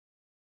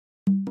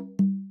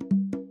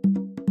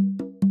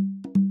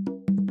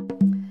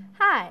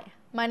Hi,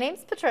 my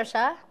name's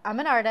Patricia.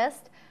 I'm an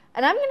artist,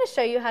 and I'm going to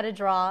show you how to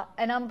draw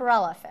an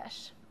umbrella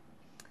fish.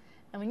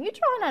 And when you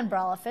draw an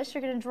umbrella fish,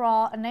 you're going to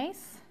draw a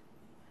nice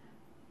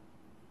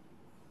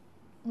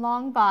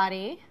long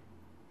body.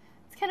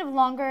 It's kind of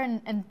longer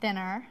and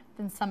thinner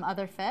than some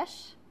other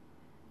fish.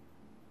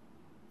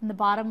 And the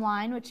bottom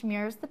line, which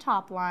mirrors the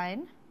top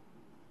line.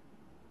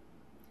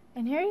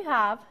 And here you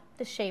have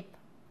the shape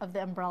of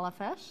the umbrella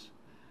fish.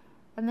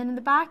 And then in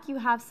the back, you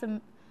have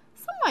some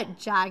somewhat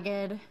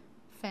jagged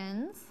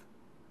fins.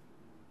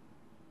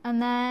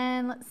 And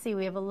then, let's see,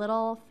 we have a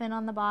little fin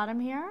on the bottom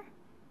here.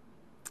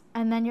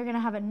 And then you're going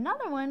to have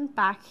another one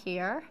back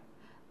here.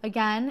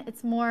 Again,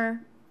 it's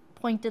more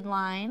pointed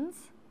lines,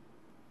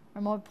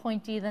 or more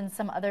pointy than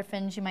some other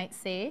fins you might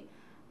see.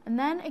 And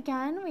then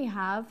again, we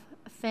have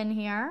a fin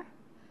here.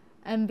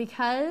 And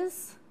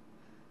because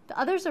the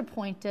others are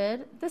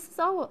pointed, this is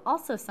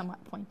also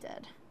somewhat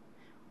pointed.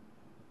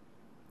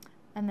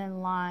 And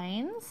then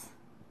lines,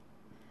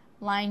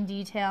 line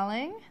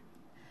detailing.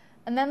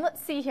 And then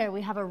let's see here,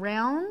 we have a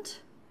round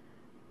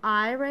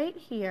eye right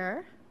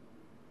here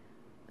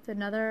with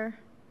another,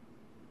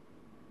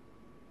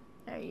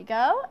 there you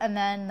go, and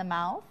then the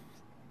mouth.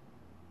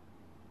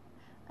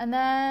 And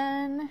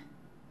then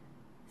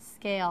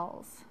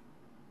scales.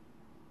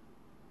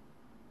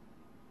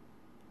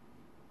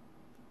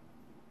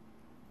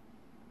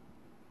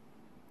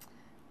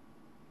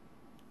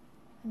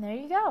 And there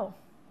you go.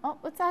 Oh,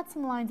 let's add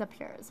some lines up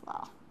here as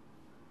well.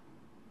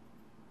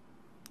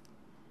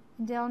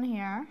 And down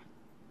here.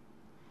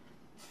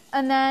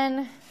 And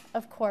then,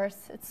 of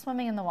course, it's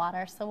swimming in the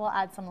water, so we'll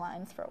add some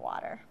lines for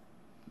water.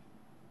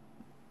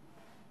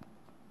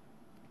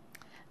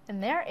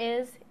 And there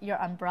is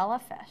your umbrella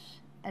fish.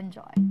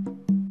 Enjoy.